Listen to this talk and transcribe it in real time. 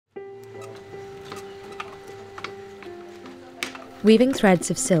Weaving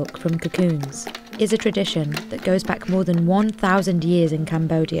threads of silk from cocoons is a tradition that goes back more than 1,000 years in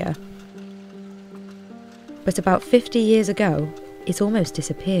Cambodia. But about 50 years ago, it almost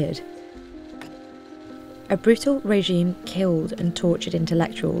disappeared. A brutal regime killed and tortured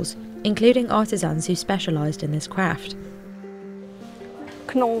intellectuals, including artisans who specialised in this craft.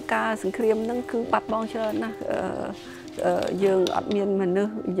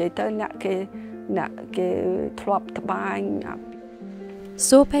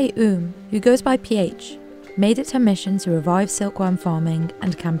 Sorpe who goes by PH, made it her mission to revive silkworm farming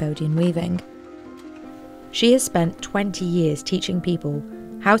and Cambodian weaving. She has spent 20 years teaching people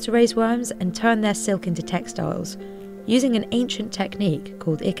how to raise worms and turn their silk into textiles, using an ancient technique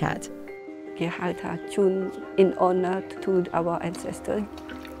called ikat. In honor to our ancestors.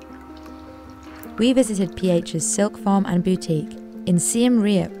 We visited PH's silk farm and boutique in Siem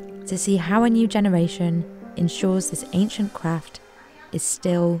Reap to see how a new generation ensures this ancient craft is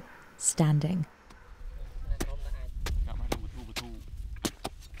still standing.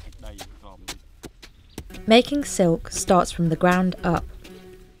 Making silk starts from the ground up.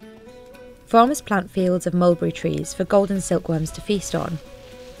 Farmers plant fields of mulberry trees for golden silkworms to feast on.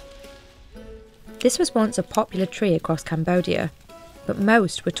 This was once a popular tree across Cambodia, but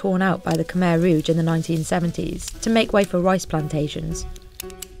most were torn out by the Khmer Rouge in the 1970s to make way for rice plantations.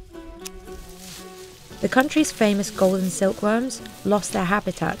 The country's famous golden silkworms lost their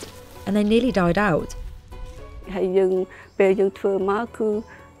habitat and they nearly died out.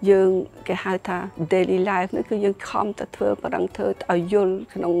 Daily life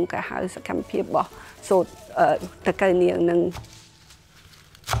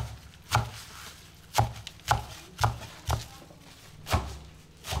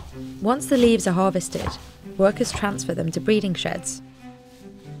Once the leaves are harvested, workers transfer them to breeding sheds.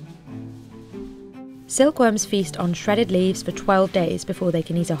 Silkworms feast on shredded leaves for 12 days before they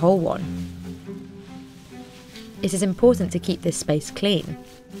can eat a whole one. It is important to keep this space clean.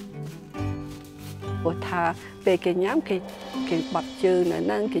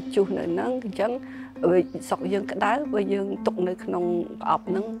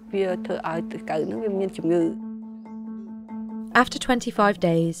 After 25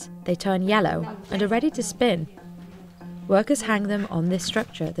 days, they turn yellow and are ready to spin. Workers hang them on this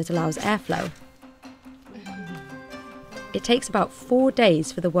structure that allows airflow. It takes about 4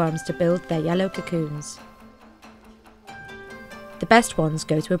 days for the worms to build their yellow cocoons. The best ones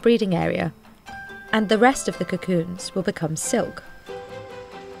go to a breeding area, and the rest of the cocoons will become silk.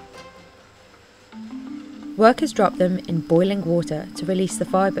 Workers drop them in boiling water to release the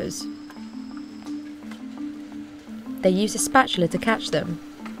fibres. They use a spatula to catch them,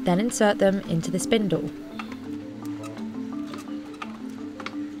 then insert them into the spindle.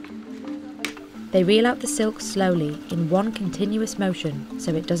 They reel out the silk slowly in one continuous motion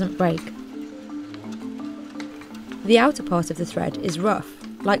so it doesn't break. The outer part of the thread is rough,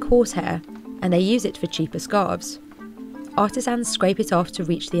 like horsehair, and they use it for cheaper scarves. Artisans scrape it off to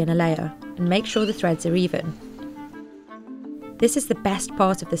reach the inner layer and make sure the threads are even. This is the best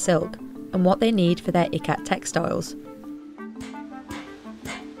part of the silk and what they need for their ikat textiles.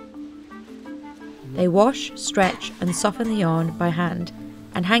 They wash, stretch and soften the yarn by hand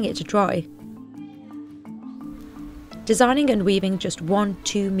and hang it to dry. Designing and weaving just one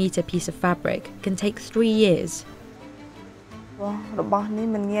 2-metre piece of fabric can take 3 years.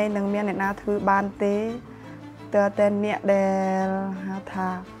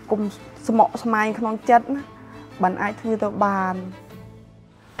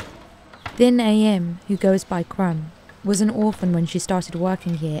 Thin AM, who goes by Crumb, was an orphan when she started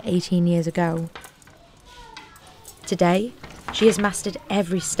working here 18 years ago. Today, she has mastered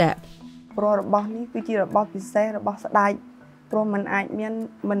every step.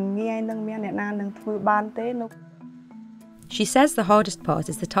 She says the hardest part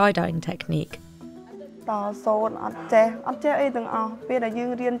is the tie-dyeing technique.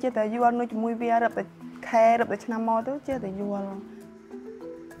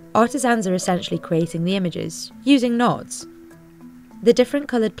 Artisans are essentially creating the images, using knots. The different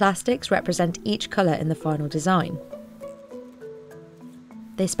coloured plastics represent each colour in the final design.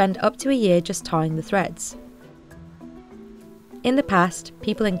 They spend up to a year just tying the threads. In the past,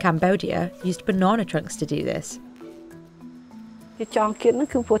 people in Cambodia used banana trunks to do this.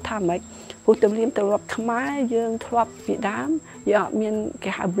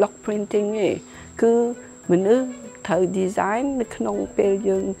 block printing design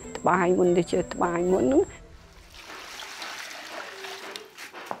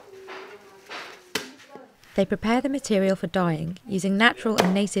They prepare the material for dyeing using natural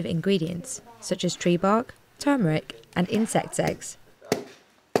and native ingredients, such as tree bark, turmeric, and insect eggs.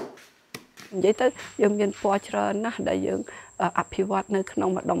 និយាយទៅយើងមានពណ៌ច្រើនណាស់ដែលយើងអភិវឌ្ឍនៅក្នុង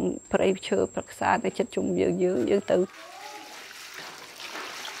ម្ដុំព្រៃឈើប្រឹក្សានៅជិតជុំយើងទៅ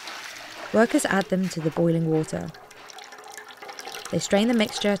Workers add them to the boiling water. They strain the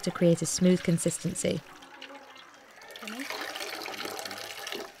mixture to create a smooth consistency.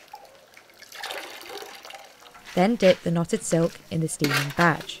 Then dip the knotted silk in the steaming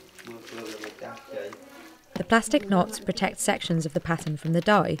batch. The plastic knots protect sections of the pattern from the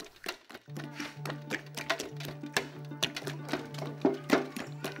dye.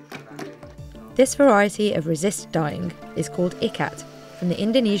 This variety of resist dyeing is called ikat, from the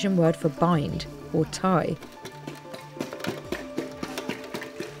Indonesian word for bind or tie.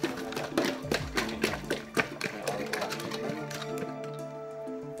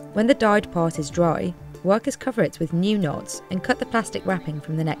 When the dyed part is dry, workers cover it with new knots and cut the plastic wrapping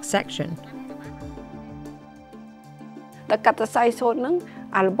from the next section. តែកាត់សរសៃសូត្រហ្នឹង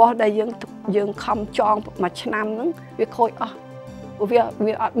អារបស់ដែលយើងខំចងមួយឆ្នាំហ្នឹងវាខូចអស់វា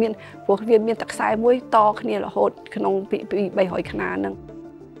អត់មានព្រោះវាមានតែខ្សែមួយតគ្នារហូតក្នុងពី300ខ្នាហ្នឹង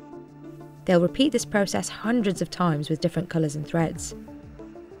They'll repeat this process hundreds of times with different colours and threads.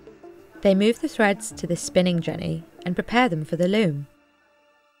 They move the threads to the spinning jenny and prepare them for the loom.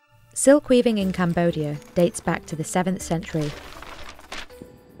 Silk weaving in Cambodia dates back to the 7th century.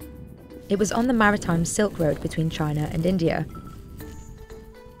 It was on the maritime Silk Road between China and India.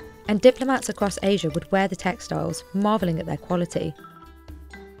 And diplomats across Asia would wear the textiles, marvelling at their quality.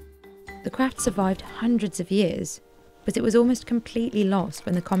 The craft survived hundreds of years, but it was almost completely lost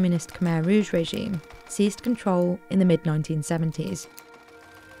when the communist Khmer Rouge regime seized control in the mid-1970s.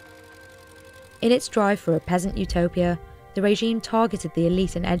 In its drive for a peasant utopia, the regime targeted the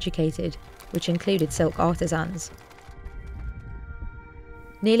elite and educated, which included silk artisans.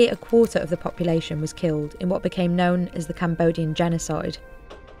 Nearly a quarter of the population was killed in what became known as the Cambodian genocide.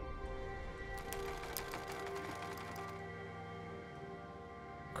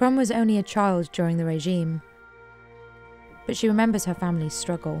 Krum was only a child during the regime, but she remembers her family's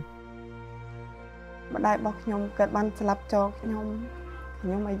struggle. ម្ដាយរបស់ខ្ញុំកើតបានស្លាប់ចោលខ្ញុំ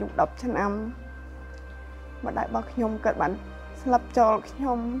អាយុ10ឆ្នាំ ម្ដាយរបស់ខ្ញុំកើតបានស្លាប់ចោលខ្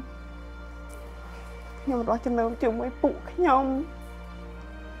ញុំរស់ចំណើមជាមួយពួកខ្ញុំ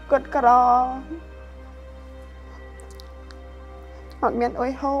គាត់ក្រអត់មានអុ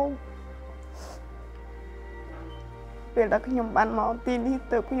យហូបពេលដែលខ្ញុំបានមកទីនេះ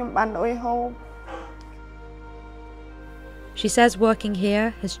ទើបខ្ញុំបានអុយហូប She says working here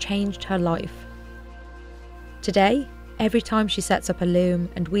has changed her life. Today, every time she sets up a loom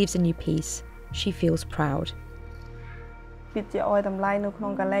and weaves a new piece, she feels proud.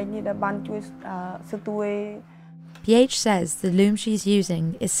 PH says the loom she's using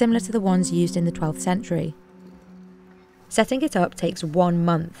is similar to the ones used in the 12th century. Setting it up takes 1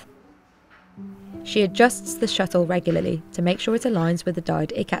 month. She adjusts the shuttle regularly to make sure it aligns with the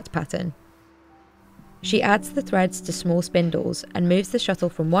dyed ikat pattern. She adds the threads to small spindles and moves the shuttle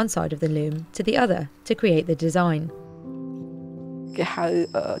from one side of the loom to the other to create the design. គេហៅ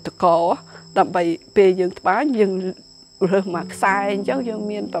តកដើម្បីពេលយើងត្បាញយើងរើសមកខ្សែអញ្ចឹងយើង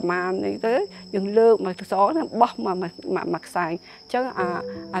មានប្រមាណនេះទៅយើងលើកមកសហ្នឹងបោះមកខ្សែអញ្ចឹង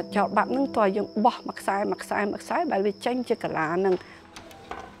អាចោតបាប់ហ្នឹងតើយើងបោះមកខ្សែបែរវាចេញជាកាឡាហ្នឹង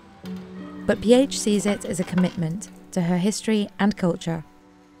But PH sees it as a commitment to her history and culture.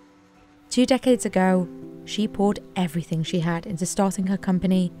 2 decades ago, she poured everything she had into starting her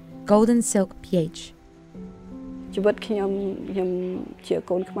company, Golden Silk PH. ជីវិតខ្ញុំជា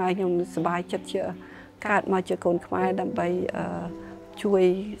កូនខ្មែរខ្ញុំសប្បាយចិត្តជាកើតមកជាកូនខ្មែរដើម្បីជួយ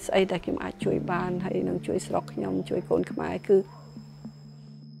ស្អីដែលខ្ញុំអាចជួយបានហើយនឹងជួយស្រុកខ្ញុំជួយកូនខ្មែរគឺ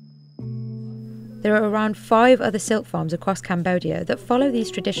There are around 5 other silk farms across Cambodia that follow these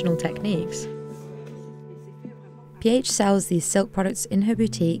traditional techniques. PH sells these silk products in her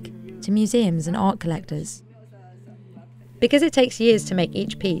boutique to museums and art collectors. Because it takes years to make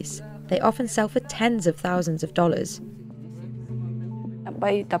each piece, they often sell for tens of thousands of dollars. ដើម្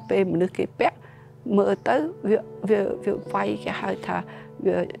បីតែពេលមនុស្សគេពាក់មើលទៅវាវាយគេហៅថា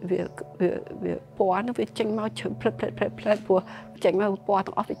វាពណ៌នោះវាចេញមកជ្រឹងផ្លិតព្រោះចេញមកពណ៌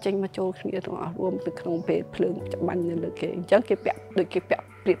ទាំងអស់វាចេញមកចូលគ្នាទាំងអស់រួមទៅក្នុងពេលភ្លើងច្បាញ់នៅលើគេអញ្ចឹងគេពាក់ដូចគេពាក់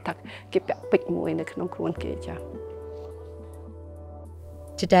ព្រៀបថាគេពាក់ពេជ្រមួយនៅក្នុងខ្លួនគេចា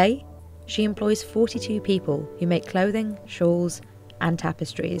Today, she employs 42 people who make clothing, shawls, and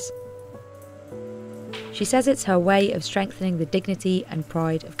tapestries. She says it's her way of strengthening the dignity and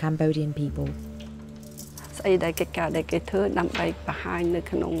pride of Cambodian people. ស្អីដែលគេការដែលគេធ្វើដើម្បីបង្ហាញនៅ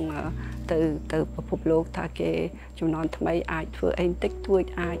ក្នុងទៅពិភពលោកថាគេជំនាន់ថ្មីអាចធ្វើអីបន្តិចតួច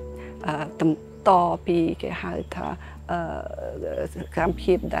អាច តពីគេហៅថាកម្ម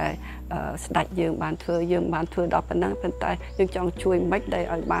ភាពដែលស្ដេចយើងបានធ្វើដល់ប៉ុណ្ណឹងប៉ុន្តែយើងចង់ជួយមិនដែល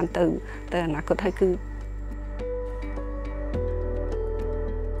ឲ្យបានទៅអនាគតហើយគឺ